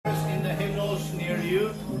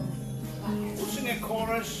youth. We'll sing a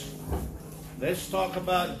chorus. Let's talk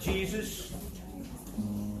about Jesus.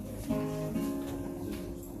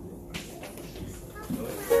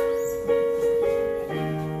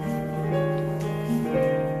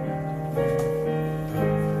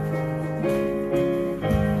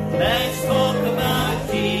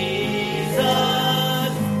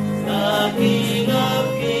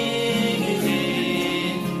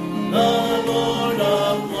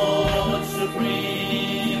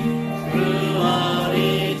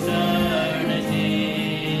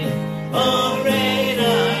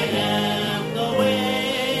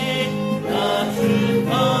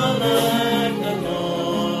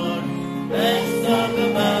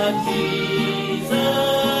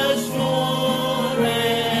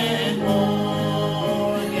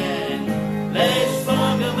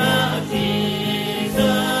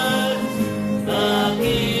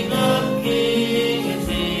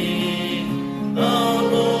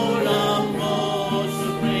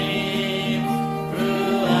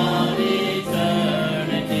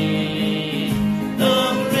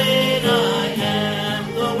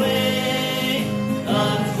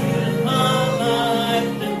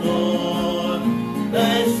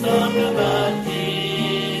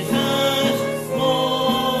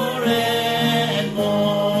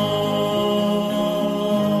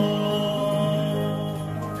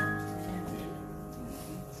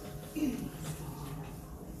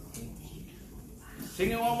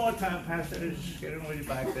 Sing it one more time, Pastor. Just get it with you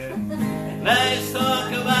back there. Let's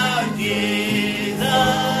talk about Jesus,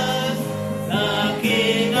 the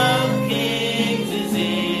King of Kings is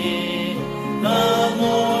He, the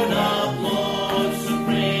Lord of Lords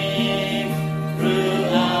supreme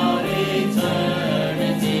throughout eternity.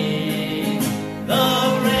 The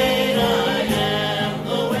great I am,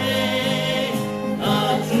 the way, the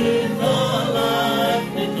truth, the life,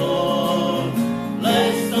 the door.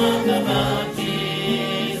 Let's talk about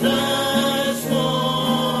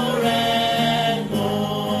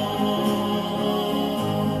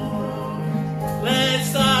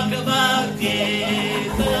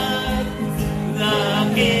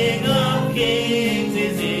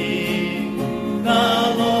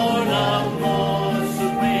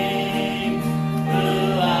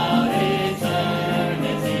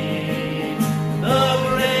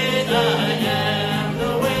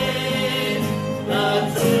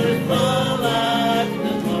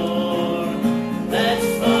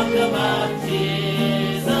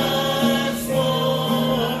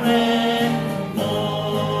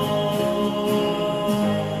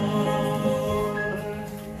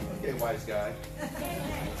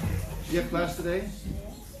you have class today?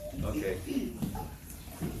 Okay.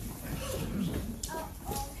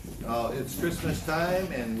 It's Christmas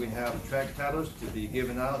time and we have tract titles to be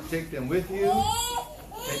given out. Take them with you.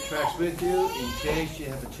 Take tracts with you in case you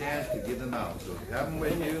have a chance to give them out. So if you have them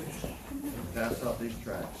with you, pass out these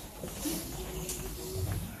tracts.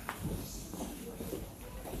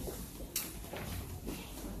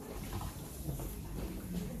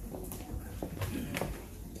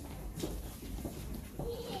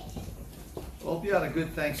 Hope you had a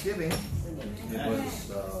good Thanksgiving. It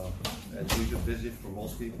was, as usual, busy for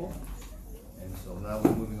most people. And so now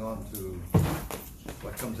we're moving on to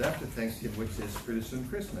what comes after Thanksgiving, which is pretty soon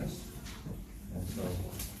Christmas. And so,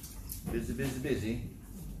 busy, busy, busy.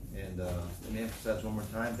 And let me emphasize one more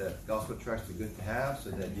time that gospel tracts are good to have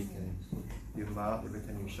so that you can give them out every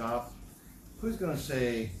time you shop. Who's going to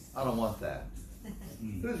say, I don't want that?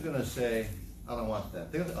 Who's going to say, I don't want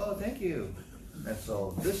that? They're going to say, oh, thank you. And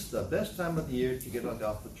so this is the best time of the year to get on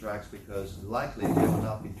gospel tracts because likely they will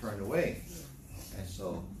not be turned away. And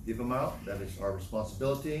so give them out. That is our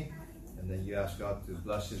responsibility. And then you ask God to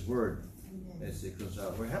bless His Word. Because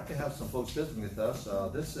we're happy to have some folks visiting with us.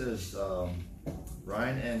 This is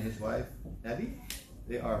Ryan and his wife, Abby.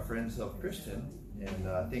 They are friends of Kristen. And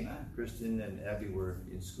I think Kristen and Abby were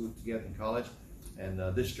in school together in college. And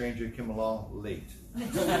this stranger came along late.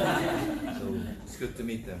 So it's good to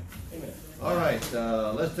meet them. Amen. All right,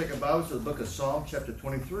 let's take a Bible to the book of Psalm chapter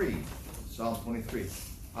 23. Psalm 23.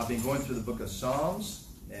 I've been going through the book of Psalms,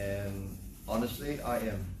 and honestly, I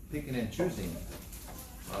am picking and choosing.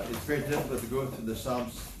 It's very difficult to go through the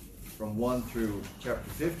Psalms from 1 through chapter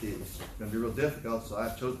 50. It's going to be real difficult, so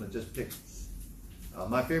I've chosen to just pick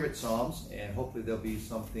my favorite Psalms, and hopefully there'll be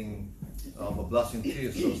something of a blessing to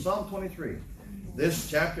you. So Psalm 23. This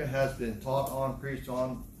chapter has been taught on, preached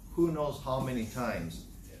on, who knows how many times.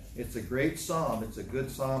 It's a great psalm. It's a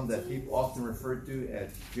good psalm that people often refer to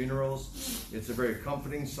at funerals. It's a very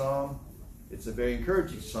comforting psalm. It's a very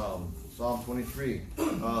encouraging psalm, Psalm 23.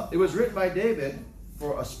 It was written by David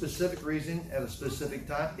for a specific reason at a specific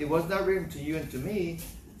time. It was not written to you and to me,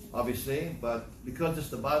 obviously, but because it's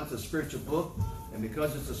the Bible, it's a spiritual book, and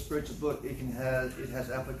because it's a spiritual book, it has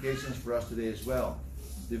applications for us today as well.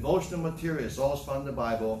 Devotional material is always found in the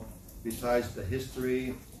Bible, besides the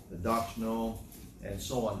history, the doctrinal, and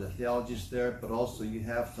so on. The theology is there, but also you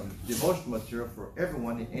have some devotional material for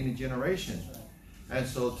everyone in any generation. And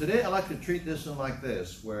so today I like to treat this one like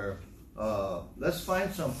this, where let's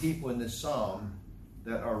find some people in this psalm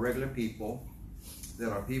that are regular people,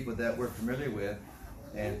 that are people that we're familiar with,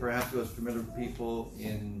 and perhaps it was familiar people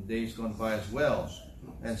in days gone by as well.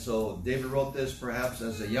 And so David wrote this perhaps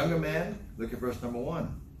as a younger man. Look at verse number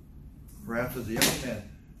 1. Perhaps as a younger man,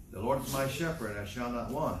 the Lord is my shepherd, I shall not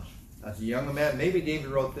want. As a younger man, maybe David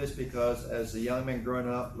wrote this because as a young man growing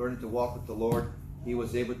up, learning to walk with the Lord, he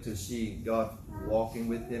was able to see God walking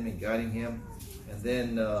with him and guiding him. And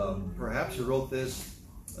then perhaps he wrote this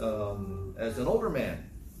as an older man.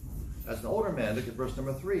 As an older man, look at verse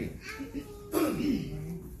number 3.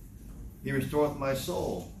 He restoreth my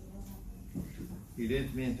soul. He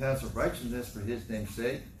leadeth me in paths of righteousness for his name's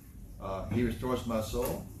sake. He restores my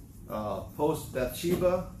soul. Post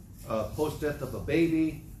Bathsheba, post death of a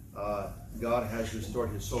baby, God has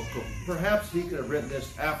restored his soul. Perhaps he could have written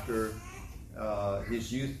this after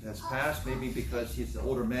his youth has passed, maybe because he's an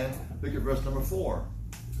older man. Look at verse number 4.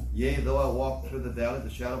 Yea, though I walk through the valley of the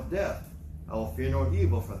shadow of death, I will fear no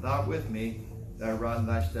evil, for thou art with me, thy rod and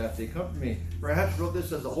thy staff, they comfort me. Perhaps wrote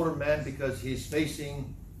this as an older man because he's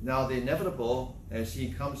facing now the inevitable as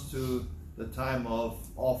he comes to the time of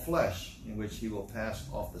all flesh, in which he will pass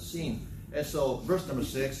off the scene. And so, verse number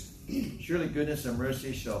 6, surely goodness and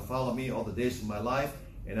mercy shall follow me all the days of my life,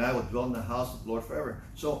 and I will dwell in the house of the Lord forever.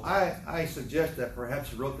 So I suggest that perhaps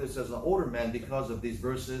he wrote this as an older man because of these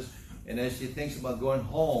verses, and as he thinks about going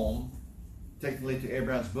home, technically to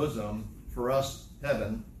Abraham's bosom, for us,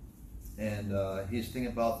 heaven, and he's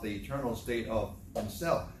thinking about the eternal state of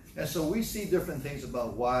himself. And so we see different things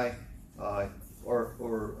about why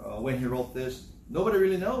when he wrote this. Nobody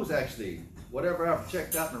really knows, actually. Whatever I've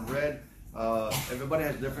checked out and read, everybody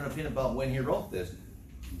has a different opinion about when he wrote this.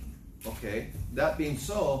 Okay, that being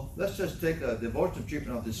so, let's just take a devotional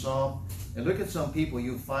treatment of this psalm and look at some people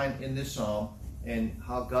you find in this psalm and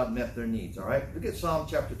how God met their needs. All right, look at Psalm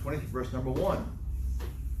chapter 23, verse number 1.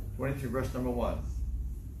 23, verse number 1.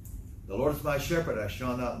 The Lord is my shepherd, I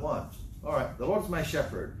shall not want. All right, the Lord is my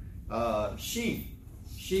shepherd. Sheep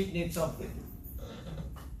need something.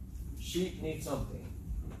 Sheep need something.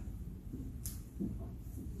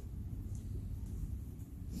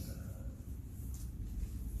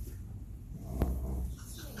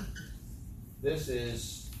 This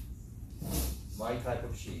is my type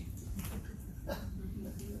of sheep.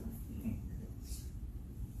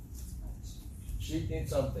 Sheep need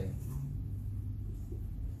something.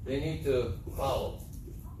 They need to follow.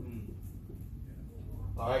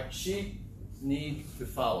 All right, sheep need to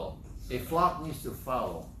follow. A flock needs to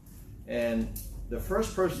follow. And the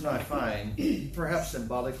first person I find, perhaps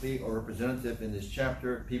symbolically or representative in this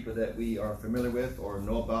chapter, people that we are familiar with or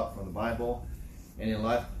know about from the Bible and in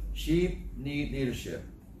life, sheep need leadership.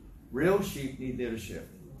 Real sheep need leadership.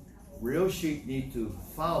 Real sheep need to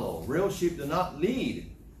follow. Real sheep do not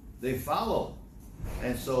lead, they follow.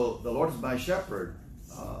 And so the Lord is my shepherd.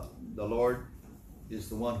 The Lord is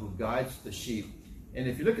the one who guides the sheep. And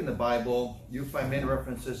if you look in the Bible, you find many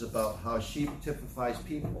references about how sheep typifies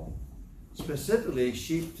people. Specifically,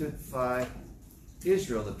 sheep typify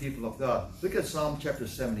Israel, the people of God. Look at Psalm chapter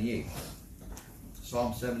 78.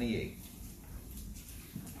 Psalm 78.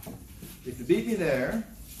 If you beat me there,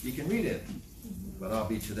 you can read it. But I'll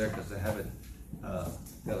beat you there because I haven't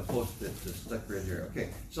got a post-it stuck right here. Okay,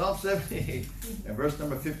 Psalm 78 and verse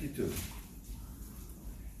number 52.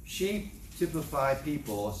 Sheep typify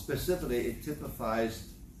people. Specifically, it typifies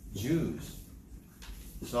Jews.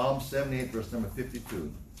 Psalm 78, verse number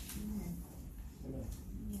 52.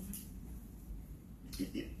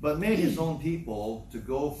 But made his own people to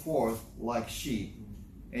go forth like sheep,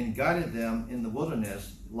 and guided them in the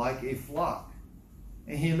wilderness like a flock.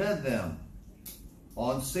 And he led them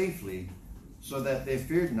on safely, so that they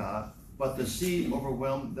feared not, but the sea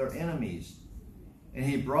overwhelmed their enemies. And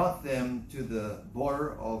he brought them to the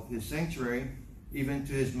border of his sanctuary, even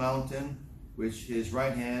to his mountain, which his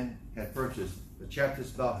right hand had purchased. The chapter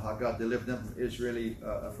is about how God delivered them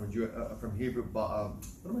from from Hebrew,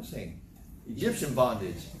 Egyptian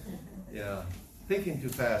bondage. Yeah, thinking too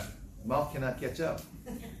fast, mouth cannot catch up.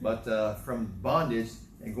 But from bondage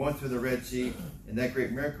and going through the Red Sea and that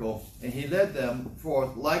great miracle, and he led them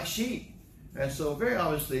forth like sheep. And so very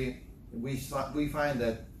obviously we find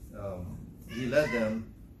that he led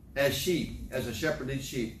them as sheep, as a shepherd leads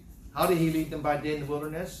sheep. How did he lead them by day in the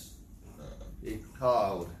wilderness? A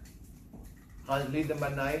cloud. How did he lead them by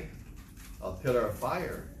night? A pillar of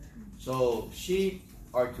fire. So sheep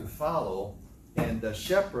are to follow, and the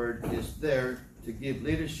shepherd is there to give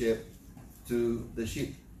leadership to the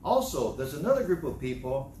sheep. Also, there's another group of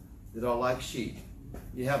people that are like sheep.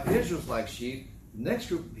 You have Israel's like sheep. The next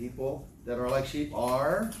group of people that are like sheep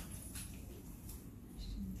are...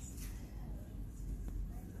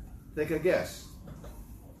 Take a guess.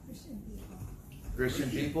 Christian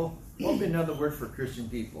people. What would be another word for Christian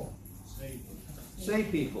people?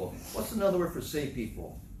 Saved people. What's another word for saved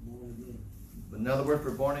people? Another word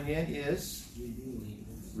for born again is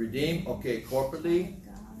redeemed. Okay, corporately.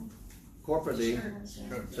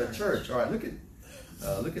 The church. All right,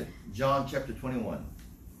 look at John chapter 21.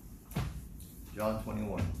 John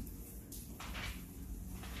 21.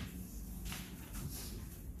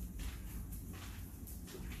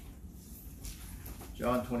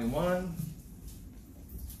 John 21,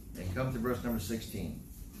 and come to verse number 16.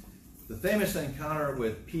 The famous encounter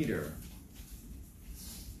with Peter.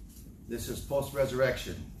 This is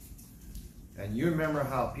post-resurrection. And you remember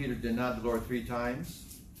how Peter denied the Lord 3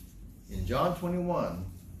 times? In John 21,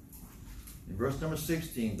 in verse number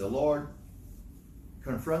 16, the Lord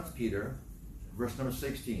confronts Peter. Verse number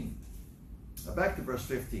 16. Now back to verse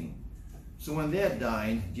 15. So when they had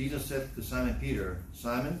dined, Jesus said to Simon Peter,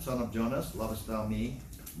 Simon, son of Jonas, lovest thou me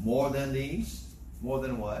more than these? More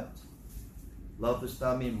than what? Lovest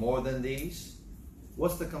thou me more than these?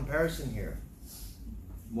 What's the comparison here?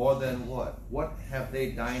 More than what? What have they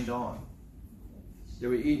dined on? They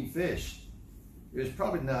were eating fish. It was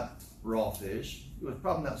probably not raw fish. It was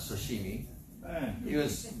probably not sashimi. It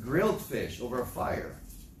was grilled fish over a fire.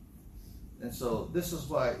 And so this is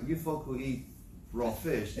why you folk who eat raw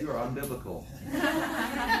fish, you are unbiblical.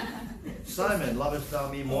 Simon, lovest thou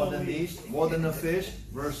me more than these? More than the fish?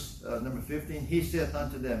 Verse number 15. He saith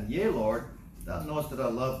unto them, Yea, Lord, thou knowest that I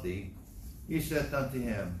love thee. He saith unto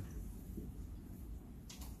him,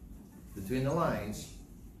 between the lines,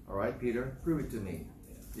 all right, Peter, prove it to me.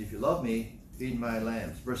 If you love me, feed my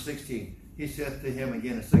lambs. Verse 16. He saith to him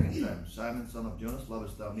again a second time, Simon, son of Jonas,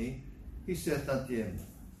 lovest thou me? He saith unto him,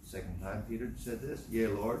 second time Peter said this, Yea,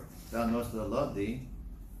 Lord, thou knowest that I love thee.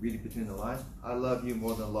 Read it between the lines. I love you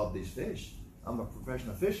more than I love these fish. I'm a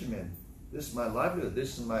professional fisherman. This is my livelihood.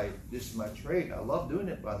 This is my trade. I love doing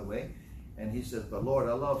it, by the way. And he says, but Lord,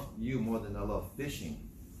 I love you more than I love fishing.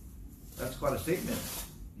 That's quite a statement.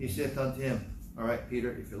 He said unto him, all right,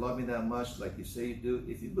 Peter, if you love me that much, like you say you do,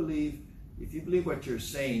 if you believe what you're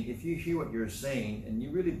saying, if you hear what you're saying, and you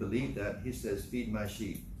really believe that, he says, feed my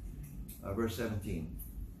sheep. Verse 17.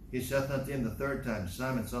 He saith unto him the third time,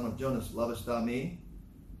 Simon, son of Jonas, lovest thou me?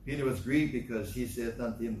 Peter was grieved because he saith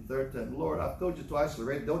unto him the third time, Lord, I've told you twice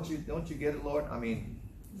already. Don't you get it, Lord? I mean,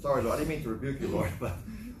 sorry, Lord, I didn't mean to rebuke you, Lord,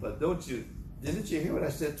 but didn't you hear what I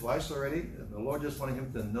said twice already? The Lord just wanted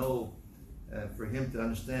him to know, and for him to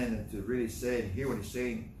understand and to really say and hear what he's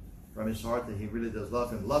saying from his heart, that he really does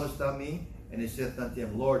love him. Lovest thou me? And he saith unto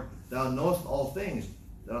him, Lord, thou knowest all things.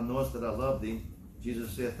 Thou knowest that I love thee.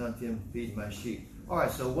 Jesus saith unto him, feed my sheep. All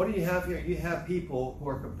right, so what do you have here? You have people who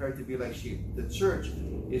are compared to be like sheep. The church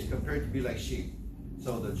is compared to be like sheep.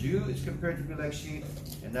 So the Jew is compared to be like sheep,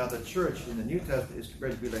 and now the church in the New Testament is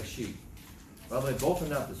compared to be like sheep. Well, they both are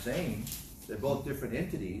not the same. They're both different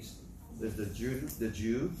entities. There's the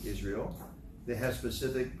Jew, Israel. They have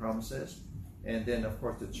specific promises. And then, of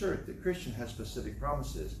course, the church, the Christian, has specific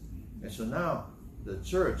promises. And so now the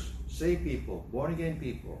church, saved people, born-again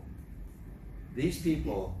people, these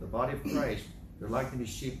people, the body of Christ, they're like to be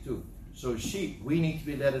sheep too. So sheep, we need to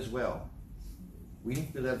be led as well. We need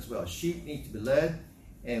to be led as well. Sheep need to be led,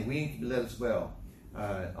 and we need to be led as well.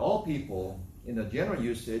 All people, in a general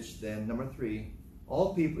usage, then number 3,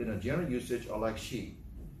 all people in a general usage are like sheep.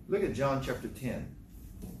 Look at John chapter 10.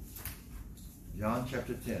 John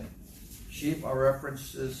chapter 10. Sheep are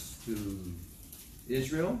references to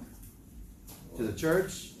Israel, to the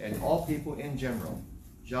church, and all people in general.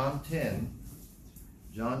 John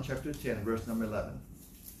chapter 10, verse number 11.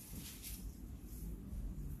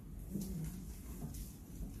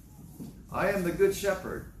 I am the good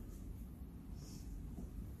shepherd.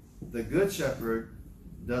 The good shepherd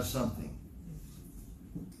does something.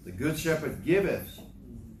 The good shepherd giveth.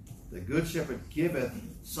 The good shepherd giveth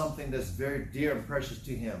something that's very dear and precious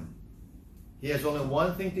to him. He has only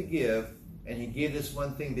one thing to give, and he gave this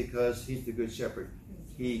one thing because he's the good shepherd.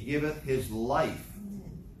 He giveth his life.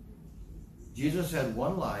 Jesus had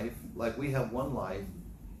one life, like we have one life,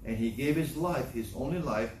 and he gave his life, his only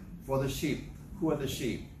life, for the sheep. Who are the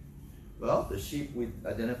sheep? Well, the sheep we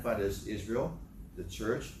identified as Israel, the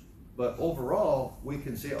church, But overall, we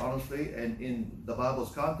can say honestly, and in the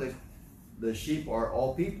Bible's context, the sheep are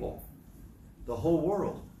all people, the whole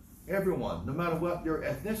world, everyone, no matter what your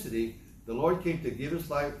ethnicity. The Lord came to give his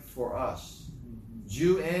life for us,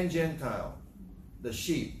 Jew and Gentile, the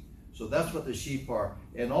sheep. So that's what the sheep are.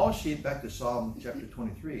 And all sheep, back to Psalm chapter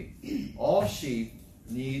 23, all sheep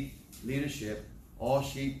need leadership. All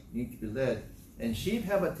sheep need to be led. And sheep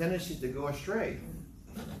have a tendency to go astray.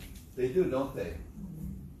 They do, don't they?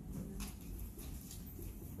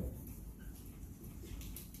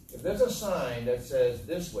 If there's a sign that says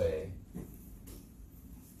this way,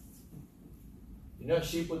 you know what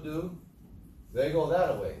sheep will do? They go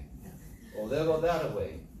that way. Or they'll go that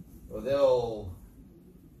way. Or they'll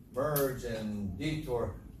merge and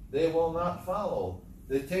detour. They will not follow.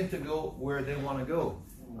 They tend to go where they want to go.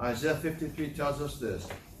 Isaiah 53 tells us this.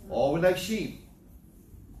 All we like sheep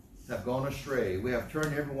have gone astray. We have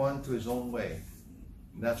turned everyone to his own way.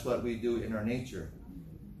 And that's what we do in our nature.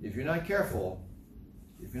 If you're not careful,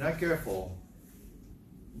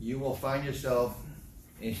 you will find yourself,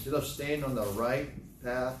 instead of staying on the right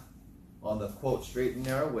path, on the quote straight and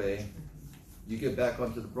narrow way, you get back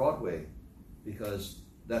onto the broad way, because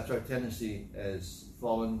that's our tendency as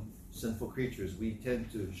fallen sinful creatures. We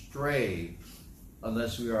tend to stray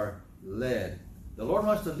unless we are led. The Lord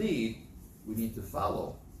wants to lead, we need to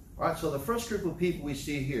follow. All right, so the first group of people we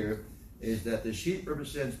see here is that the sheep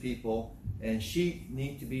represents people, and sheep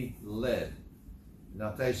need to be led. Now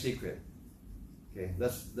I'll tell you a secret. Okay,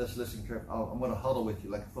 let's listen carefully. I'm going to huddle with you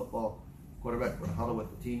like a football quarterback. I'm going to huddle with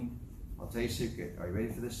the team. I'll tell you a secret. Are you ready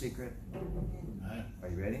for this secret? Are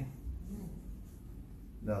you ready?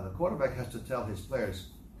 Now the quarterback has to tell his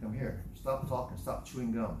players, come here, stop talking, stop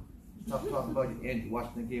chewing gum. Stop talking about your aunt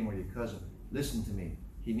watching the game or your cousin. Listen to me.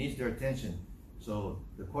 He needs their attention. So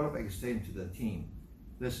the quarterback is saying to the team,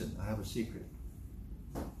 listen, I have a secret.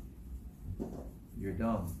 You're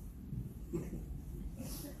dumb.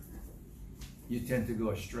 You tend to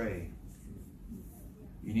go astray.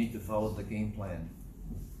 You need to follow the game plan.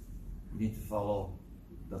 You need to follow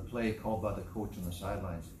the play called by the coach on the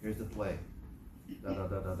sidelines. Here's the play. Da da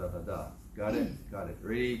da da da da da. Got it? Got it.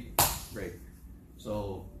 Ready? Break.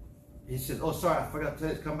 So he said, oh, sorry, I forgot to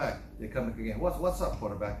tell you, come back. They come back again. What's up,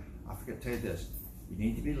 quarterback? I forgot to tell you this. You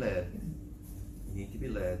need to be led. You need to be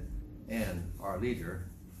led. And our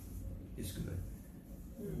leader is good.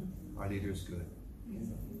 Our leader is good.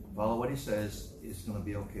 Follow what he says. It's going to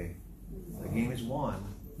be okay. The game is won,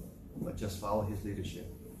 but just follow his leadership.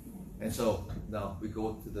 And so now we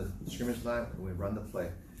go to the scrimmage line and we run the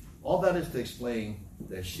play. All that is to explain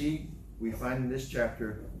that sheep, we find in this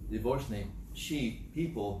chapter, devotionally, sheep,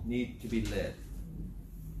 people need to be led.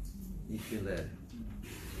 Need to be led.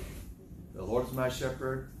 The Lord is my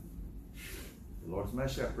shepherd. The Lord is my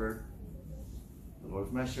shepherd. The Lord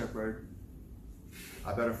is my shepherd.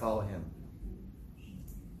 I better follow him.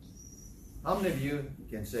 How many of you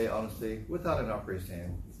can say honestly, without an upraised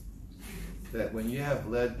hand, that when you have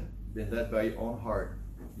been led by your own heart,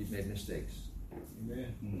 you've made mistakes?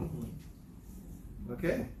 Amen. Mm-hmm.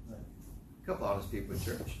 Okay? A couple honest people in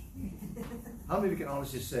church. How many of you can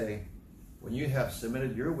honestly say, when you have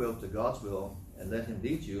submitted your will to God's will and let him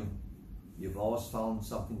lead you, you've always found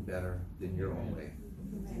something better than your own way?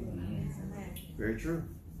 Amen. Very true.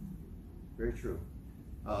 Very true.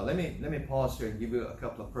 Let me pause here and give you a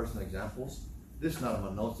couple of personal examples. This is not on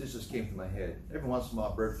my notes. This just came to my head. Every once in a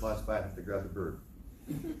while, a bird flies by, I have to grab the bird.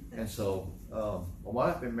 And so, my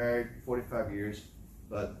wife has been married 45 years,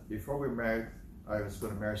 but before we were married, I was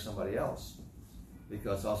going to marry somebody else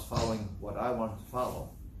because I was following what I wanted to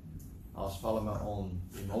follow. I was following my own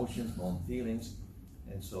emotions, my own feelings,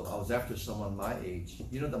 and so I was after someone my age.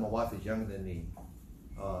 You know that my wife is younger than me.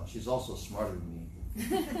 She's also smarter than me.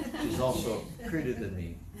 She's also prettier than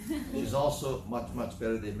me. She's also much, much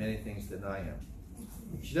better than many things than I am.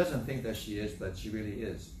 She doesn't think that she is, but she really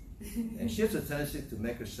is. And she has a tendency to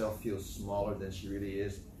make herself feel smaller than she really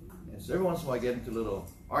is. And so every once in a while I get into a little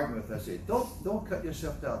argument with her. I say, don't cut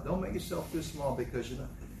yourself down. Don't make yourself feel small because you're not.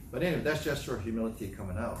 But anyway, that's just her humility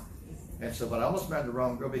coming out. And so, but I almost married the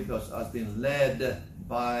wrong girl because I was being led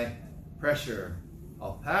by pressure.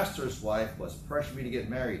 A pastor's wife was pressuring me to get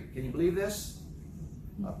married. Can you believe this?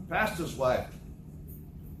 A pastor's wife.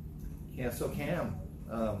 Cam,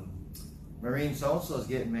 Maureen so-and-so is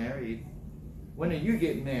getting married. When are you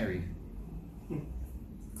getting married?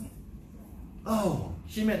 Oh,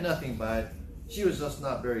 she meant nothing by it. She was just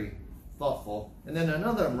not very thoughtful. And then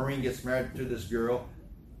another Marine gets married to this girl.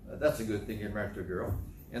 That's a good thing, you're married to a girl.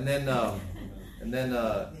 And then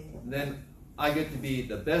I get to be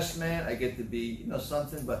the best man. I get to be,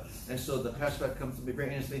 something. And so the pastor comes to me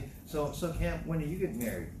very innocently. So Cam, when are you getting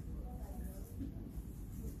married?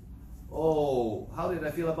 Oh, how did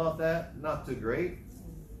I feel about that? Not too great.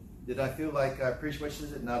 Did I feel like I preached what she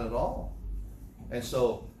said? Not at all. And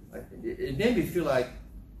so it made me feel like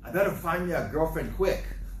I better find me a girlfriend quick,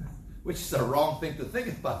 which is the wrong thing to think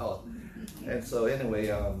about. And so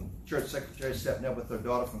anyway, church secretary set me up with her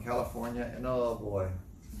daughter from California, and oh boy,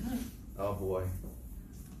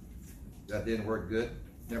 that didn't work good.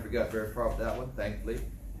 Never got very far with that one, thankfully.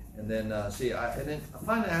 And then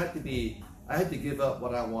finally I had to give up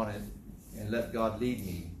what I wanted and let God lead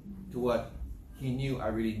me to what He knew I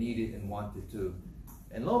really needed and wanted to.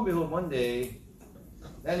 And lo and behold, one day,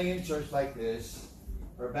 standing in church like this,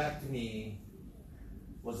 her back to me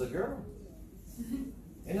was a girl.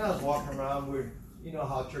 And I was walking around, you know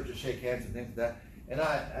how churches shake hands and things like that. And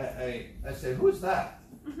I said, "Who's that?"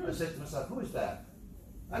 I said to myself, "Who is that?"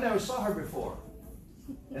 I never saw her before.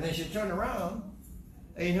 And then she turned around,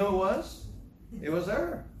 and you know who it was? It was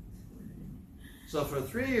her. So for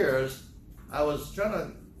 3 years, I was trying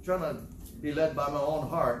to be led by my own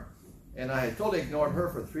heart, and I had totally ignored her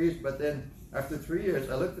for 3 years. But then after 3 years,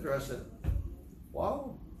 I looked at her. I said,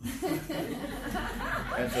 "Wow!"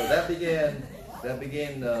 And so that began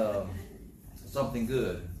something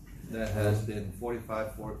good. That has been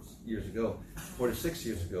 46 years ago,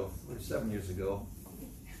 47 years ago.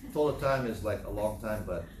 Total time is like a long time,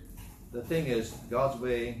 but the thing is, God's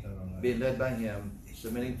way, being led by Him,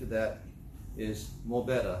 submitting to that is more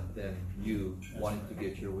better than you wanting to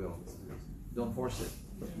get your will. Don't force it.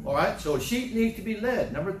 All right, so sheep need to be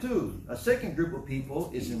led. Number 2, a second group of people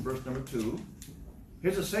is in verse number 2.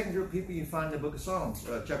 Here's a second group of people you find in the book of Psalms,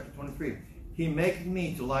 chapter 23. He maketh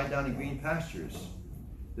me to lie down in green pastures.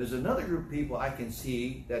 There's another group of people I can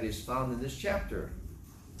see that is found in this chapter.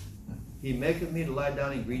 He maketh me to lie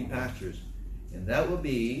down in green pastures. And that will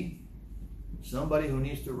be somebody who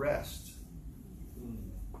needs to rest.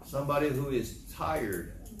 Somebody who is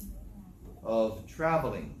tired of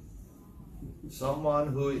traveling. Someone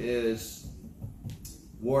who is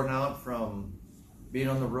worn out from being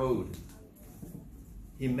on the road.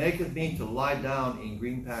 He maketh me to lie down in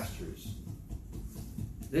green pastures.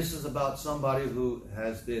 This is about somebody who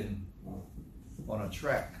has been on a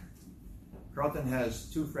trek. Carlton has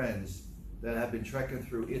 2 friends that have been trekking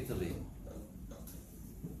through Italy,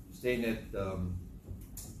 staying at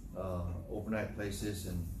overnight places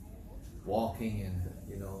and walking and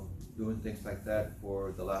doing things like that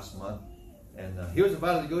for the last month. And he was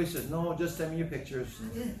about to go. He says, "No, just send me your pictures."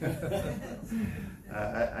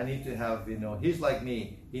 I need to have, he's like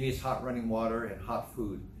me. He needs hot running water and hot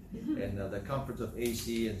food and the comforts of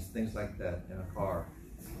AC and things like that in a car.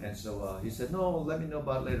 And so he said, "No, let me know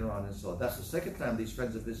about it later on." And so that's the second time these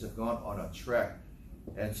friends of his have gone on a trek.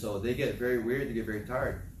 And so they get very weary, they get very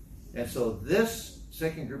tired. And so this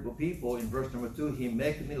second group of people in verse number 2, he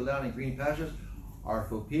maketh me to lie down in green pastures, are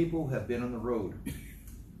for people who have been on the road.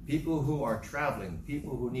 People who are traveling,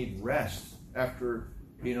 people who need rest after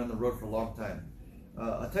being on the road for a long time.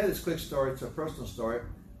 I'll tell you this quick story. It's a personal story.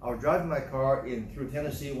 I was driving my car through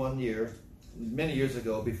Tennessee one year, many years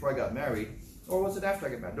ago, before I got married. Or was it after I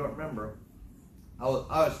got married? I don't remember.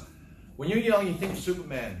 When you're young, you think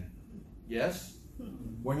Superman. Yes?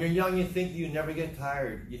 When you're young, you think you never get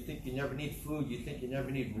tired. You think you never need food. You think you never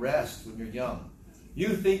need rest when you're young. You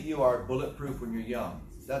think you are bulletproof when you're young.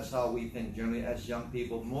 That's how we think generally as young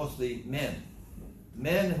people, mostly men.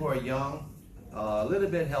 Men who are young, a little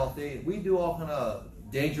bit healthy, we do all kind of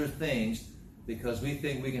dangerous things because we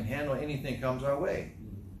think we can handle anything comes our way.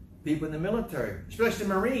 People in the military, especially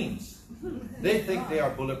Marines, they think they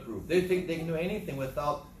are bulletproof. They think they can do anything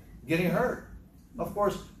without getting hurt. Of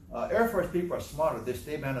course, Air Force people are smarter. They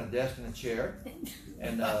stay behind a desk and a chair,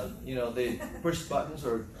 and they push buttons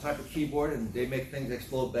or type a keyboard, and they make things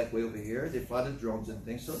explode back way over here. They fly the drones and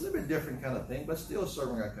things, so a little bit different kind of thing, but still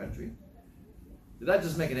serving our country. Did I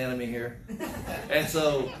just make an enemy here? And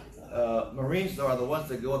so Marines are the ones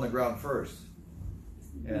that go on the ground first,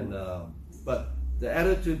 and but the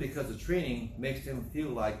attitude, because of training, makes them feel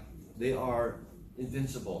like they are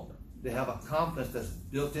invincible. They have a confidence that's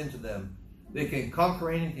built into them. They can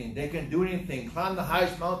conquer anything. They can do anything. Climb the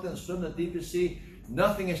highest mountain, swim the deepest sea.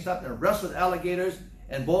 Nothing is stopping them. Wrestle with alligators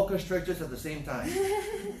and boa constrictors at the same time.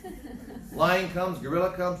 Lion comes,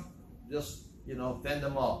 gorilla comes, just, fend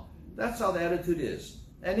them all. That's how the attitude is.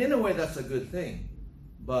 And in a way, that's a good thing.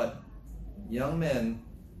 But young men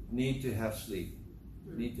need to have sleep,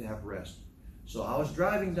 need to have rest. So I was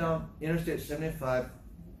driving down Interstate 75,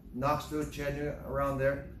 Knoxville, Chattanooga, around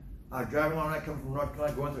there. I was driving along, I come from North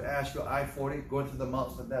Carolina, going through Asheville, I-40, going through the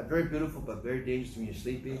mountains like that. Very beautiful, but very dangerous when you're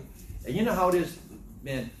sleepy. And you know how it is,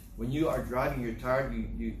 man, when you are driving, you're tired,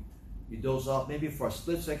 you doze off maybe for a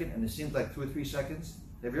split second, and it seems like 2 or 3 seconds.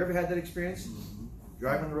 Have you ever had that experience? Mm-hmm.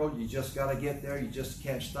 Driving the road, you just got to get there. You just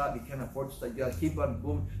can't stop. You can't afford to stop. You got to keep on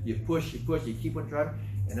moving. You push, you keep on driving.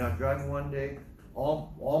 And I was driving one day,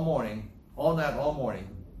 all morning, all night, all morning.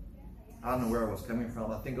 I don't know where I was coming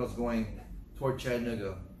from. I think I was going toward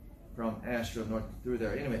Chattanooga from Asheville north through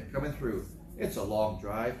there. Anyway, coming through. It's a long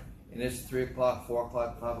drive, and it's 3 o'clock, 4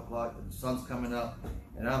 o'clock, 5 o'clock, and the sun's coming up,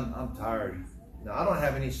 and I'm tired. Now, I don't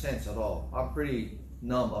have any sense at all. I'm pretty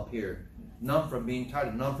numb up here. Numb from being tired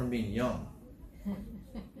and numb from being young.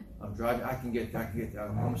 I'm driving, I can get there.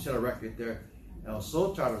 I'm going to set a record there. And I was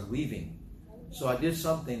so tired, I was leaving. So I did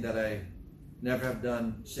something that I never have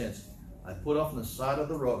done since. I put off on the side of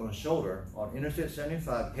the road on the shoulder on Interstate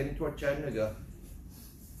 75, heading toward Chattanooga.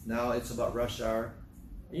 Now it's about rush hour.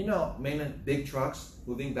 You know, mainly big trucks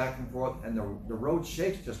moving back and forth, and the road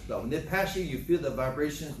shakes just about. When they pass you, you feel the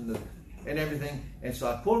vibrations and everything. And so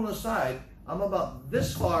I pulled on the side. I'm about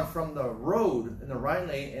this far from the road in the right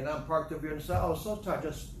lane, and I'm parked over here on the side. I was so tired,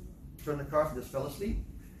 just turned the car off and just fell asleep.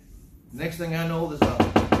 Next thing I know, there's a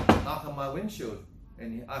knock on my windshield.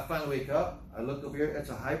 And I finally wake up. I look over here. It's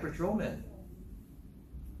a high patrolman.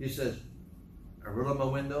 He says, I roll up my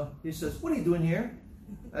window. He says, what are you doing here?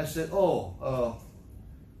 I said, I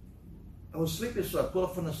was sleeping, so I pulled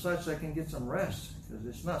up from the side so I can get some rest. Because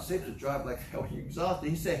it's not safe to drive like that when you're exhausted.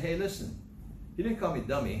 He said, hey, listen. He didn't call me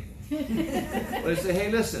dummy. But he said, hey,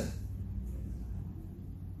 listen.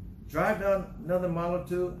 Drive down another mile or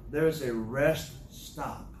two. There's a rest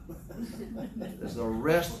stop. There's a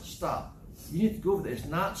rest stop. You need to go over there. It's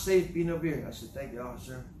not safe being over here. I said, thank you,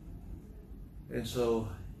 officer. And so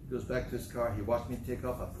he goes back to his car. He watched me take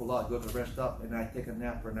off. I pull out, go to the rest stop, and I take a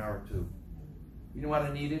nap for an hour or two. You know what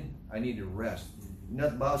I needed? I needed rest. You know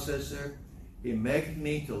what the Bible says, sir? He maketh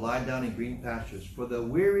me to lie down in green pastures. For the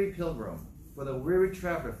weary pilgrim, for the weary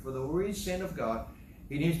traveler, for the weary saint of God,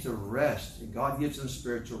 he needs to rest. And God gives him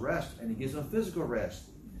spiritual rest, and he gives him physical rest.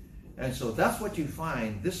 And so that's what you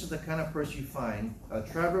find. This is the kind of person you find, a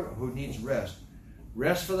traveler who needs rest.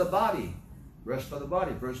 Rest for the body. Rest for the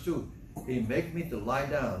body. Verse 2, he make me to lie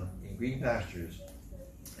down in green pastures.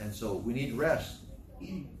 And so we need rest.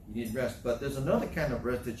 You need rest. But there's another kind of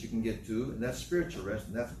rest that you can get to, and that's spiritual rest.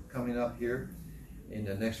 And that's coming up here in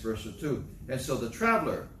the next verse or two. And so the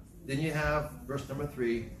traveler. Then you have verse number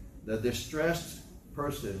 3, the distressed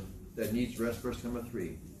person that needs rest. Verse number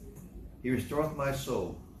 3. He restoreth my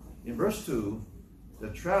soul. In verse 2, the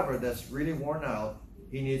traveler that's really worn out,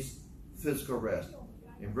 he needs physical rest.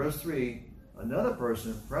 In verse 3, another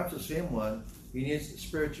person, perhaps the same one, he needs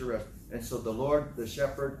spiritual rest. And so the Lord, the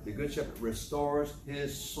shepherd, the good shepherd, restores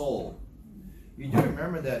his soul. You do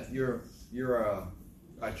remember that you're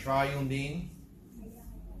a triune being?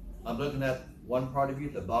 I'm looking at one part of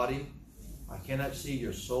you, the body. I cannot see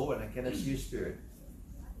your soul and I cannot see your spirit.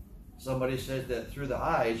 Somebody says that through the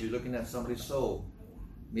eyes, you're looking at somebody's soul.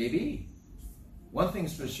 Maybe. One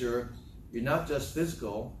thing's for sure, you're not just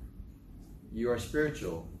physical, you are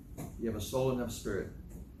spiritual. You have a soul and a spirit.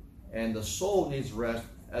 And the soul needs rest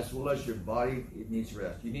as well as your body, it needs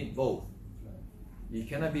rest. You need both. You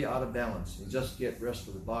cannot be out of balance. You just get rest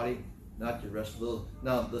for the body, not your rest for the...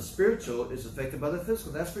 Now, the spiritual is affected by the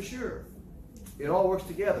physical, that's for sure. It all works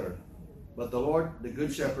together. But the Lord, the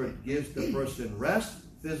Good Shepherd, gives the person rest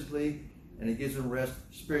physically, and he gives him rest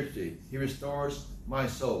spiritually. He restores my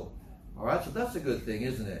soul. All right, so that's a good thing,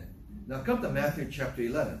 isn't it? Now come to Matthew chapter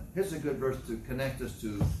 11. Here's a good verse to connect us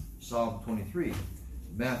to Psalm 23.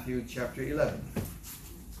 Matthew chapter 11.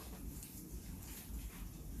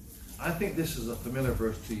 I think this is a familiar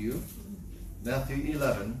verse to you. Matthew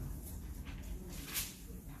 11.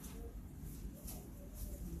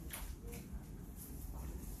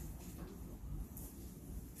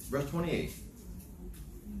 Verse 28.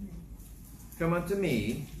 Come unto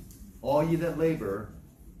me, all ye that labor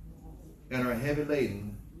and are heavy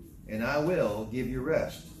laden, and I will give you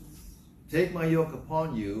rest. Take my yoke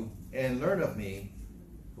upon you, and learn of me,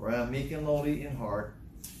 for I am meek and lowly in heart,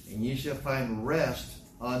 and ye shall find rest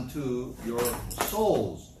unto your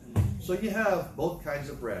souls. So you have both kinds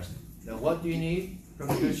of rest. Now what do you need from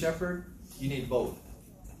the Good Shepherd? You need both.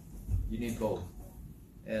 You need both.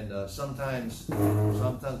 And sometimes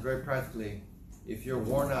very practically, if you're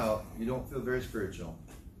worn out, you don't feel very spiritual.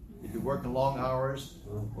 If you're working long hours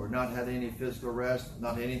or not had any physical rest,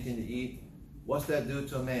 not had anything to eat, what's that do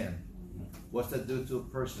to a man? What's that do to a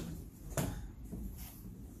person?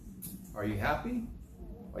 Are you happy?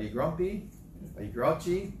 Are you grumpy? Are you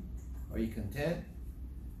grouchy? Are you content?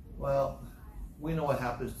 Well, we know what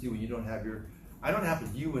happens to you when you don't have your... I don't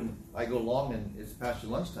happen to you when I go long and it's past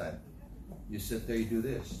your lunchtime. You sit there, you do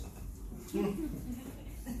this.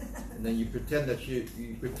 and then you pretend that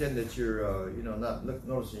you're you know, not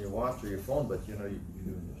noticing your watch or your phone, but you know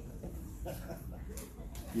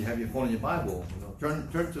you have your phone in your Bible. You know, turn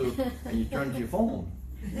to and you turn to your phone.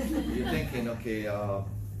 You're thinking, okay,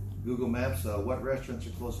 Google Maps, what restaurants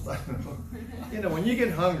are close by? You know, when you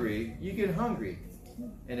get hungry, you get hungry,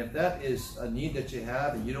 and if that is a need that you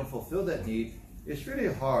have and you don't fulfill that need, it's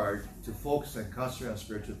really hard to focus and concentrate on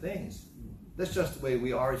spiritual things. That's just the way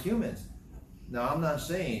we are as humans. Now, I'm not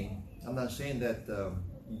saying that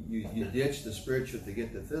you ditch the spiritual to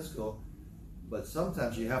get the physical, but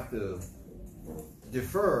sometimes you have to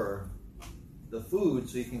defer the food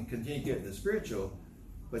so you can continue getting the spiritual,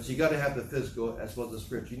 but you got to have the physical as well as the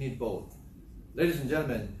spiritual. You need both. Ladies and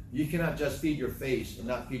gentlemen, you cannot just feed your face and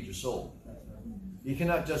not feed your soul. You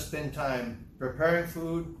cannot just spend time preparing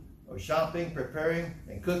food or shopping, preparing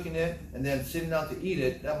and cooking it, and then sitting down to eat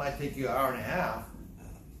it. That might take you an hour and a half,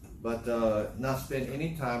 but not spend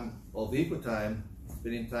any time of equal time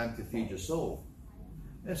spending time to feed your soul.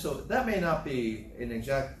 And so that may not be an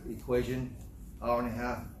exact equation, hour and a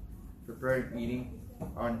half preparing, eating.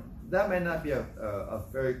 That may not be a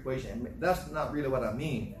fair equation. That's not really what I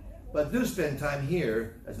mean. But do spend time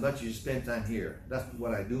here as much as you spend time here. That's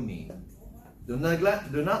what I do mean. Do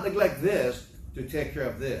not neglect this to take care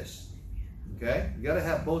of this. Okay? You got to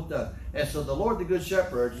have both done. And so the Lord, the Good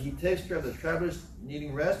Shepherd, He takes care of the travelers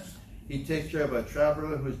needing rest. He takes care of a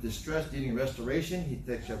traveler who's distressed, needing restoration. He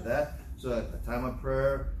takes care of that. So a time of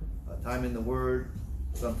prayer, a time in the Word,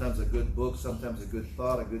 sometimes a good book, sometimes a good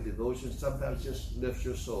thought, a good devotion, sometimes just lifts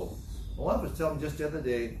your soul. Well, I was telling just the other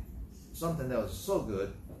day something that was so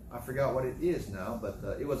good. I forgot what it is now, but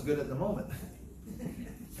it was good at the moment.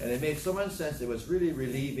 And it made so much sense. It was really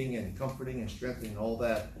relieving and comforting and strengthening and all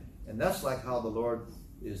that. And that's like how the Lord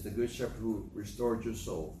is the Good Shepherd who restored your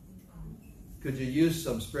soul. Could you use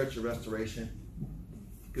some spiritual restoration?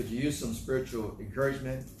 Could you use some spiritual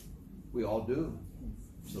encouragement? We all do.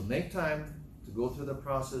 So make time to go through the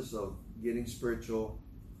process of getting spiritual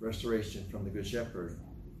restoration from the Good Shepherd.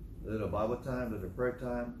 A little Bible time, a little prayer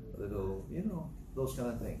time, a little, you know, those kind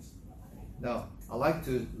of things. Now, I like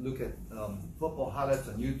to look at football highlights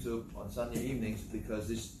on YouTube on Sunday evenings because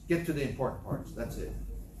they get to the important parts. That's it.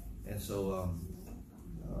 And so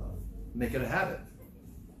make it a habit.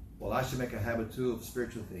 Well, I should make a habit too of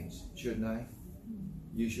spiritual things, shouldn't I?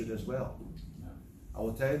 You should as well. I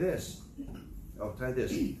will tell you this.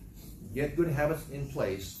 Get good habits in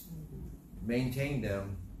place, maintain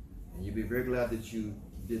them, and you'll be very glad that you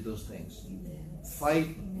did those things.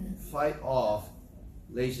 Fight off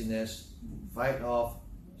laziness, fight off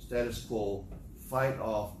status quo, fight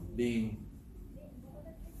off being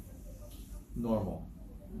normal.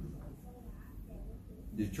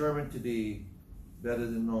 Determined to be better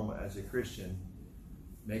than normal as a Christian,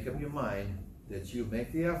 make up your mind that you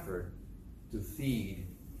make the effort to feed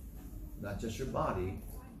not just your body,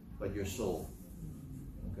 but your soul.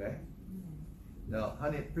 Okay? Now,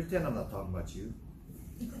 honey, pretend I'm not talking about you.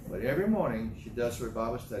 But every morning, she does her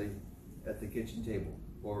Bible study at the kitchen table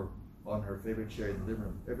or on her favorite chair in the living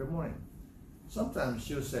room every morning. Sometimes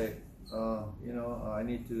she'll say, I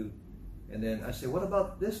need to, and then I say, what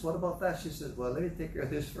about this? What about that? She says, well, let me take care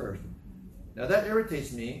of this first. Now that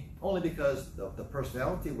irritates me only because of the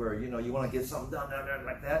personality where, you want to get something done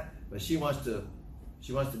like that, but she wants to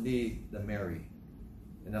be the Mary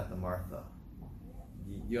and not the Martha.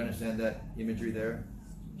 You understand that imagery there?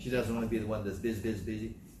 She doesn't want to be the one that's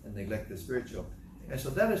busy and neglect the spiritual. And so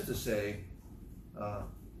that is to say,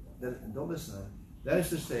 don't listen. That is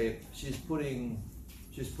to say, she's putting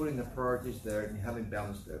the priorities there and having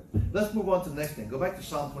balance there. Let's move on to the next thing. Go back to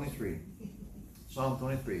Psalm 23. Psalm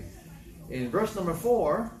 23. In verse number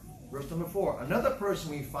 4, another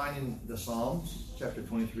person we find in the Psalms, chapter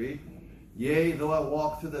 23, yea, though I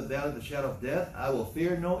walk through the valley of the shadow of death, I will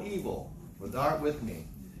fear no evil, for thou art with me.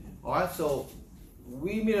 All right, so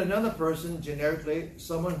we meet another person, generically,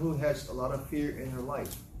 someone who has a lot of fear in her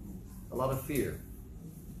life. A lot of fear.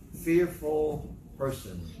 Fearful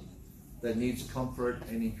person that needs comfort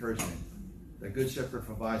and encouragement. The Good Shepherd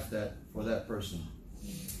provides that for that person.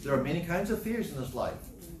 There are many kinds of fears in this life.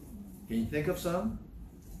 Can you think of some?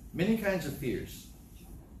 Many kinds of fears.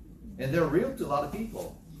 And they're real to a lot of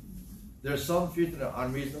people. There are some fears that are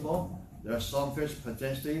unreasonable. There are some fears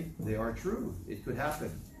potentially they are true. It could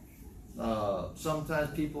happen.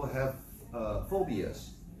 Sometimes people have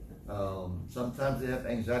phobias. Sometimes they have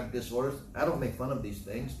anxiety disorders. I don't make fun of these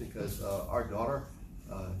things because our daughter,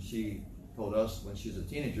 she told us when she was a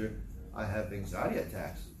teenager, I have anxiety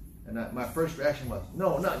attacks. And my first reaction was,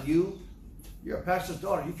 no, not you. You're a pastor's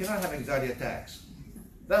daughter. You cannot have anxiety attacks.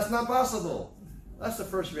 That's not possible. That's the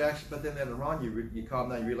first reaction, but then later on you calm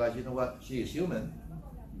down, you realize, you know what, she is human.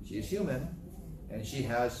 She is human, and she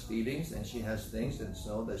has feelings, and she has things, and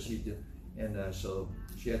so that she do, and so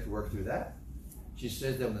she had to work through that. She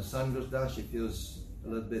says that when the sun goes down, she feels a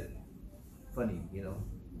little bit funny, you know.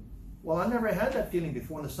 Well, I never had that feeling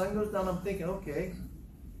before. When the sun goes down, I'm thinking, okay,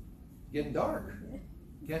 getting dark,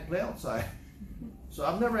 can't play outside. So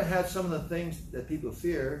I've never had some of the things that people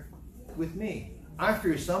fear with me. I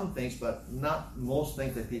fear some things, but not most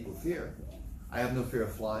things that people fear. I have no fear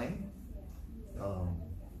of flying.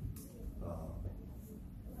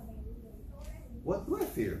 What do I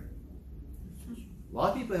fear? A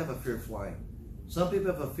lot of people have a fear of flying. Some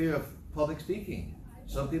people have a fear of public speaking.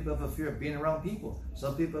 Some people have a fear of being around people.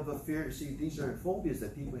 Some people have a fear. See, these are phobias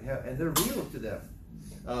that people have, and they're real to them.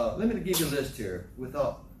 Let me give you a list here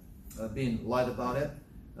without being light about it.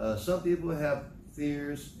 Some people have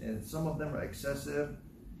fears, and some of them are excessive.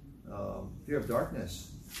 Fear of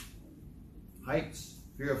darkness, heights,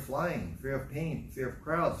 fear of flying, fear of pain, fear of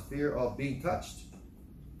crowds, fear of being touched,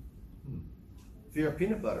 fear of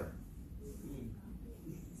peanut butter,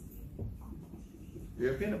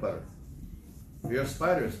 fear of peanut butter, fear of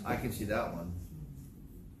spiders. I can see that one.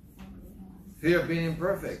 Fear of being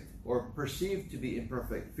imperfect or perceived to be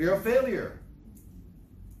imperfect. Fear of failure,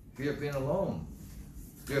 fear of being alone,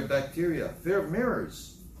 fear of bacteria, fear of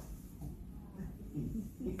mirrors,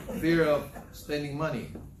 fear of spending money.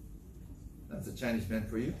 That's a Chinese man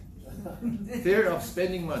for you. Fear of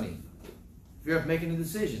spending money, fear of making a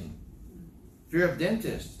decision, fear of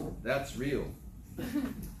dentists. That's real.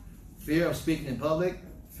 Fear of speaking in public,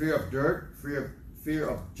 fear of dirt, fear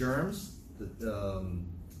of germs.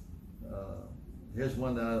 Here's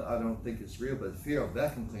one that I don't think it's real, but fear of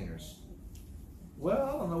vacuum cleaners. Well,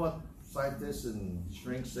 I don't know what scientists and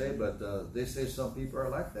shrinks say, but they say some people are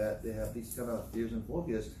like that. They have these kind of fears and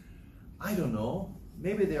phobias. I don't know.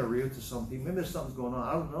 Maybe they're real to some people. Maybe something's going on.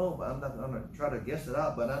 I don't know, but I'm not going to try to guess it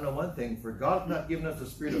out. But I know one thing. For God has not given us the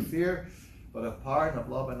spirit of fear, but of power and of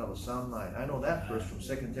love and of a sound mind. I know that verse from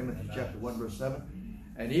 2 Timothy chapter 1, verse 7.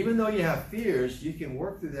 And even though you have fears, you can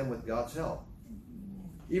work through them with God's help.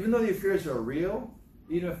 Even though your fears are real,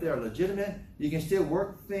 even if they are legitimate, you can still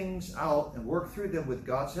work things out and work through them with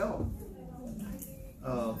God's help.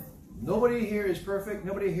 Nobody here is perfect.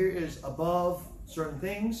 Nobody here is above certain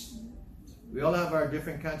things. We all have our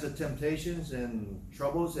different kinds of temptations and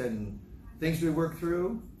troubles and things we work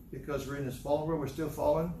through because we're in this fallen world. We're still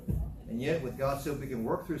fallen. And yet, with God's help, we can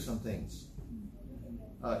work through some things.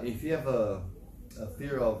 If you have a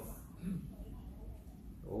fear of,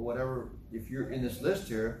 or whatever, if you're in this list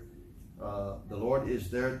here, the Lord is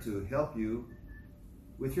there to help you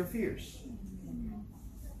with your fears.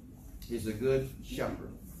 He's a good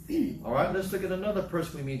shepherd. All right, let's look at another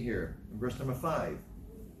person we meet here in verse number 5.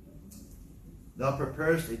 Thou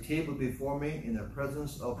preparest a table before me in the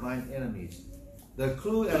presence of mine enemies. The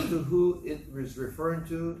clue as to who it is referring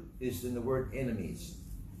to is in the word enemies.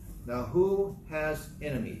 Now, who has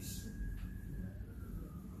enemies?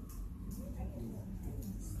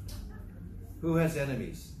 Who has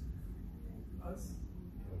enemies?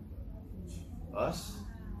 Us.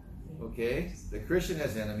 Okay. The Christian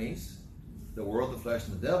has enemies. The world, the flesh,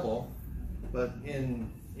 and the devil. But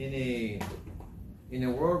in a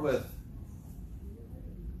world with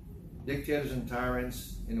dictators and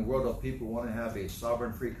tyrants, in a world of people who want to have a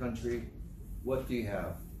sovereign, free country, what do you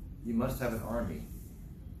have? You must have an army.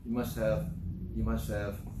 You must have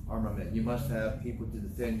armament. You must have people to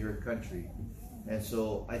defend your country. And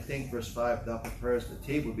so I think verse 5, thou preparest the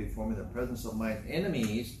table before me in the presence of mine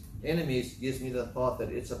enemies. Enemies gives me the thought that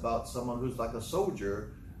it's about someone who's like a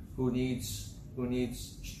soldier who needs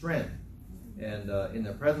strength. And in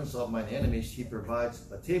the presence of mine enemies, he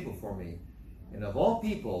provides a table for me. And of all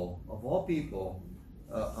people,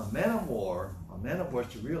 a man of war is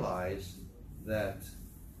to realize that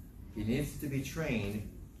he needs to be trained.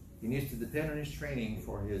 He needs to depend on his training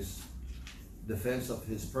for his defense of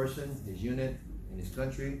his person, his unit, and his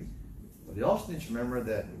country. But he also needs to remember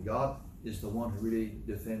that God is the one who really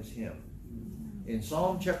defends him. In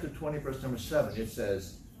Psalm chapter 20, verse number 7, it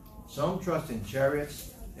says, some trust in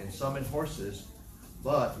chariots and some in horses,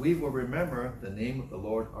 but we will remember the name of the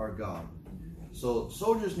Lord our God. So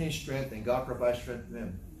soldiers need strength, and God provides strength to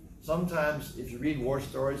them. Sometimes, if you read war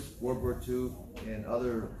stories, World War II and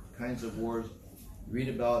other kinds of wars, you read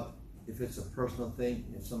about if it's a personal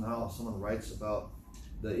thing, if somehow someone writes about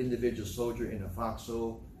the individual soldier in a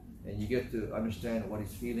foxhole, and you get to understand what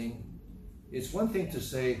he's feeling. It's one thing to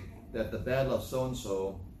say that the battle of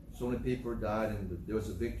so-and-so, so many people died and there was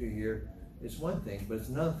a victory here. It's one thing, but it's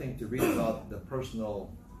another thing to read about the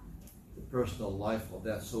personal life of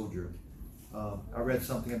that soldier. I read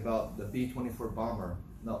something about the B-24 bomber.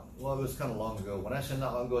 No, well, it was kind of long ago. When I say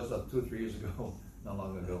not long ago, it's about 2 or 3 years ago, not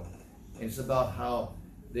long ago. And it's about how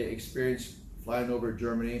they experienced flying over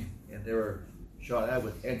Germany, and they were shot at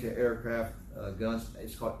with anti-aircraft guns.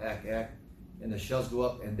 It's called AK-AK, and the shells go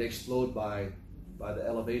up and they explode by the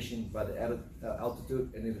elevation, by the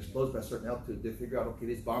altitude, and it explodes by a certain altitude. They figure out, okay,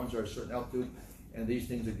 these bombs are at a certain altitude, and these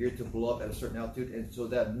things are geared to blow up at a certain altitude. And so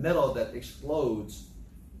that metal that explodes,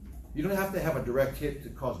 you don't have to have a direct hit to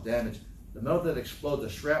cause damage. The metal that explodes, the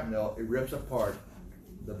shrapnel, it rips apart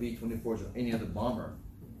the B-24s or any other bomber.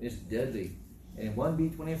 It's deadly. And in one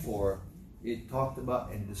B-24, it talked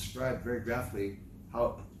about and described very graphically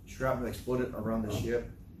how shrapnel exploded around the ship,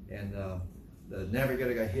 and the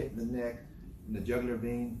navigator got hit in the neck, in the jugular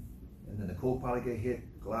vein, and then the co-pilot got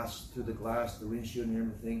hit, glass through the glass, the windshield and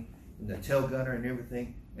everything, and the tail gunner and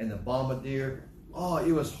everything, and the bombardier. Oh,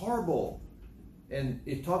 it was horrible. And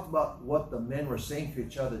it talked about what the men were saying to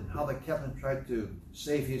each other and how the captain tried to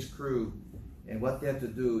save his crew and what they had to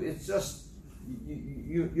do. It's just,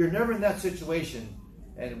 you're never in that situation.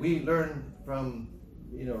 And we learn from,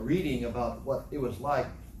 reading about what it was like.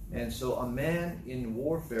 And so a man in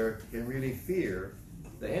warfare can really fear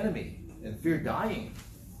the enemy and fear dying.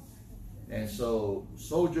 And so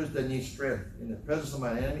soldiers that need strength, in the presence of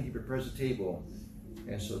my enemy, he prepares a table.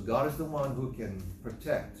 And so God is the one who can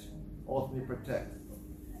protect, ultimately protect.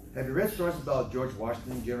 Have you read stories about George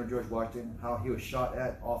Washington, General George Washington, how he was shot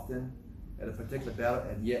at often at a particular battle,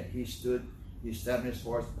 and yet he stabbed his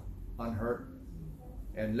horse unhurt?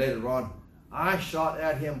 And later on, I shot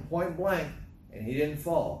at him point blank, and he didn't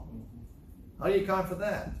fall. How do you account for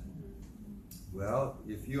that? Well,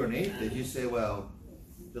 if you're an atheist, you say, well,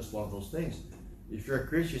 just one of those things. If you're a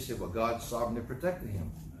Christian, you say, well, God sovereignly protected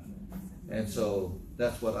him. And so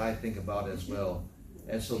that's what I think about as well.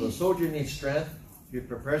 And so the soldier needs strength. He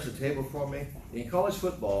prepares a table for me. In college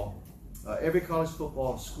football, every college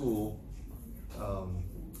football school,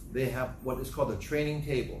 they have what is called a training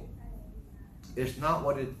table. It's not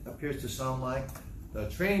what it appears to sound like. The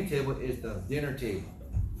training table is the dinner table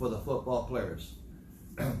for the football players.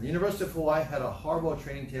 The University of Hawaii had a horrible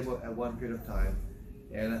training table at one period of time,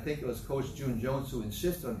 and I think it was Coach June Jones who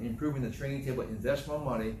insisted on improving the training table, invest more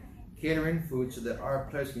money, catering food so that our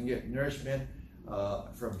players can get nourishment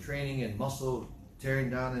from training and muscle tearing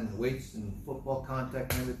down and weights and football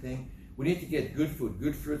contact and everything. We need to get good food,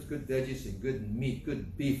 good fruits, good veggies, and good meat,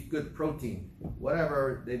 good beef, good protein,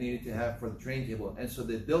 whatever they needed to have for the training table. And so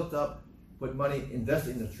they built up, put money,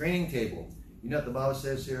 invested in the training table. You know what the Bible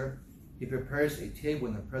says here? He prepares a table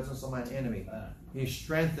in the presence of mine enemy. He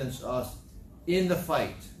strengthens us in the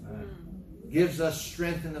fight. Gives us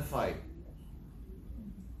strength in the fight.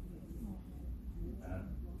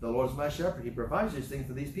 The Lord is my shepherd. He provides these things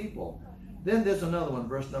for these people. Then there's another one,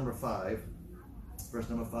 verse number 5. Verse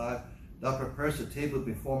number 5. Thou preparest a table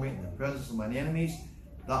before me in the presence of mine enemies.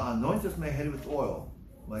 Thou anointest my head with oil.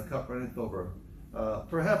 My cup runneth over.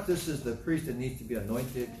 Perhaps this is the priest that needs to be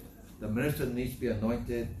anointed, the minister that needs to be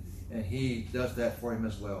anointed, and he does that for him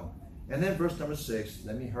as well. And then verse number 6,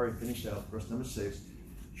 let me hurry finish up. Verse number 6,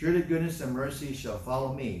 surely goodness and mercy shall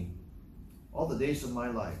follow me all the days of my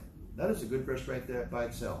life. That is a good verse right there by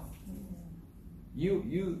itself.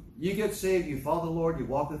 You get saved, you follow the Lord, you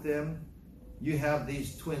walk with him, you have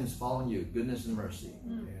these twins following you, goodness and mercy.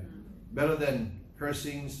 Better than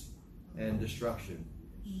cursings and destruction.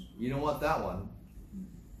 You don't want that one.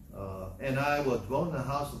 And I will dwell in the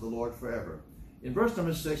house of the Lord forever. In verse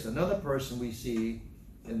number 6, another person we see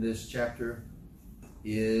in this chapter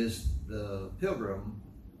is the pilgrim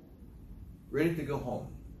ready to go home.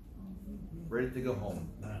 Ready to go home.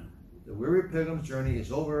 The weary pilgrim's journey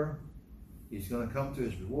is over. He's going to come to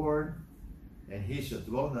his reward, and he shall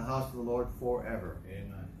dwell in the house of the Lord forever.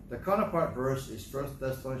 Amen. The counterpart verse is 1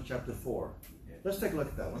 Thessalonians chapter 4. Let's take a look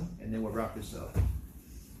at that one, and then we'll wrap this up.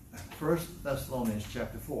 1 Thessalonians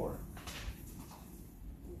chapter 4.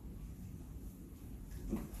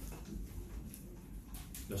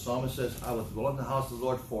 The psalmist says, I will dwell in the house of the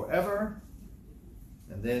Lord forever.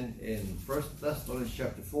 And then in 1 Thessalonians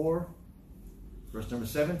chapter 4, verse number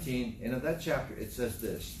 17, end of that chapter, it says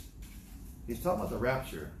this. He's talking about the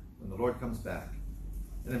rapture, when the Lord comes back.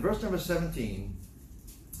 And in verse number 17,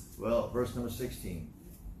 well, verse number 16.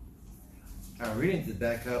 I'm reading to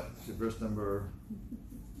back up to verse number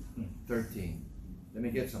 13. Let me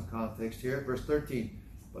get some context here. Verse 13.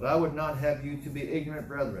 But I would not have you to be ignorant,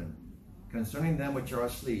 brethren, concerning them which are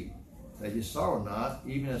asleep, that ye sorrow not,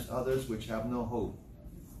 even as others which have no hope.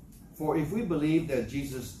 For if we believe that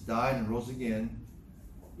Jesus died and rose again,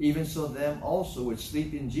 even so them also which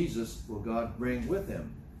sleep in Jesus will God bring with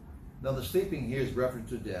him. Now the sleeping here is reference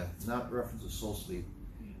to death, not reference to soul sleep.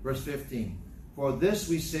 Verse 15. For this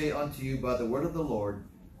we say unto you by the word of the Lord,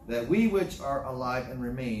 that we which are alive and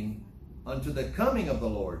remain unto the coming of the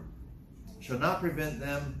Lord shall not prevent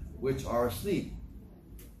them which are asleep.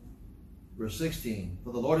 Verse 16.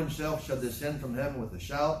 For the Lord himself shall descend from heaven with a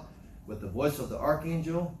shout, with the voice of the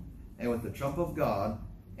archangel, and with the trump of God,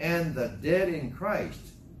 and the dead in Christ,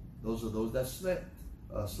 those are those that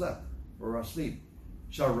slept or are asleep,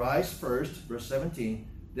 shall rise first. Verse 17.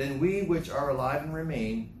 Then we which are alive and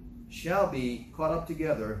remain shall be caught up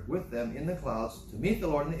together with them in the clouds to meet the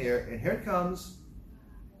Lord in the air. And here it comes.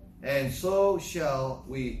 And so shall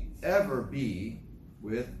we ever be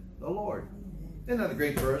with the Lord. Isn't that a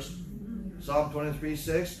great verse? Psalm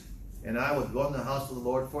 23:6. And I would go in the house of the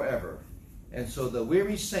Lord forever. And so the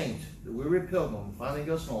weary saint, the weary pilgrim finally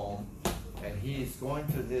goes home, and he's going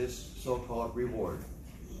to his so-called reward.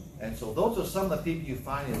 And so those are some of the people you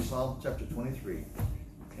find in Psalm chapter 23.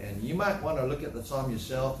 And you might want to look at the psalm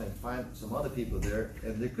yourself and find some other people there.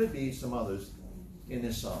 And there could be some others in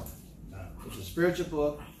this psalm. It's a spiritual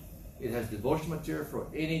book. It has devotional material for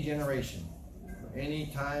any generation, for any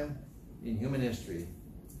time in human history.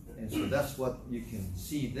 And so that's what you can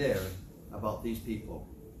see there about these people.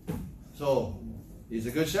 So, he's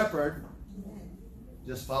a good shepherd.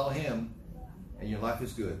 Just follow him, and your life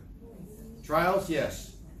is good. Trials,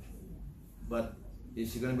 yes. But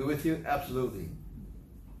is he going to be with you? Absolutely.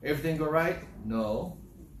 Everything go right? No.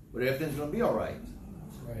 But everything's going to be all right.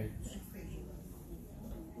 Right.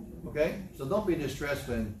 Okay? So don't be distressed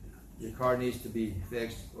when your car needs to be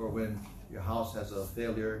fixed, or when your house has a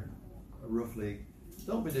failure, a roof leak.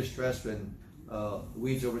 Don't be distressed when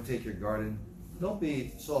weeds overtake your garden. Don't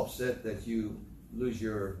be so upset that you lose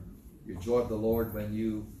your joy of the Lord when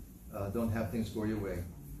you don't have things go your way.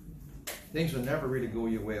 Things will never really go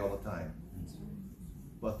your way all the time.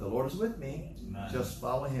 But the Lord is with me. Amen. Just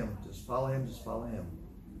follow him. Just follow him. Just follow him.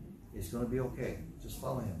 It's going to be okay. Just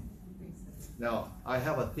follow him. Now, I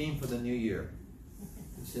have a theme for the new year.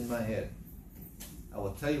 It's in my head. I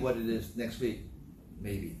will tell you what it is next week,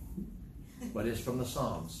 maybe. But it's from the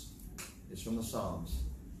Psalms. It's from the Psalms.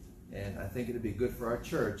 And I think it'd be good for our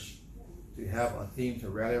church to have a theme to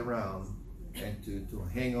rally around and to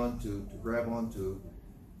hang on to grab onto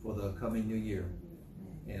for the coming new year.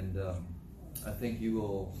 And I think you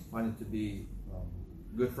will find it to be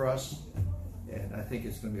good for us. And I think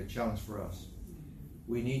it's going to be a challenge for us.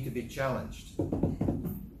 We need to be challenged.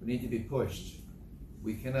 We need to be pushed.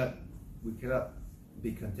 We cannot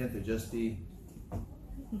be content to just be,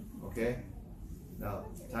 okay? Now,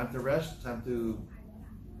 time to rest, time to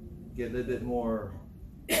get a little bit more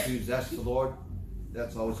enthusiastic for the Lord.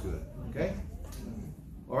 That's always good, okay?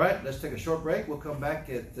 All right, let's take a short break. We'll come back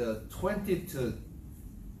at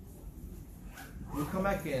we'll come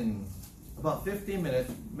back in about 15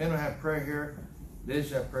 minutes. Men will have prayer here.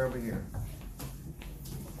 Ladies will have prayer over here.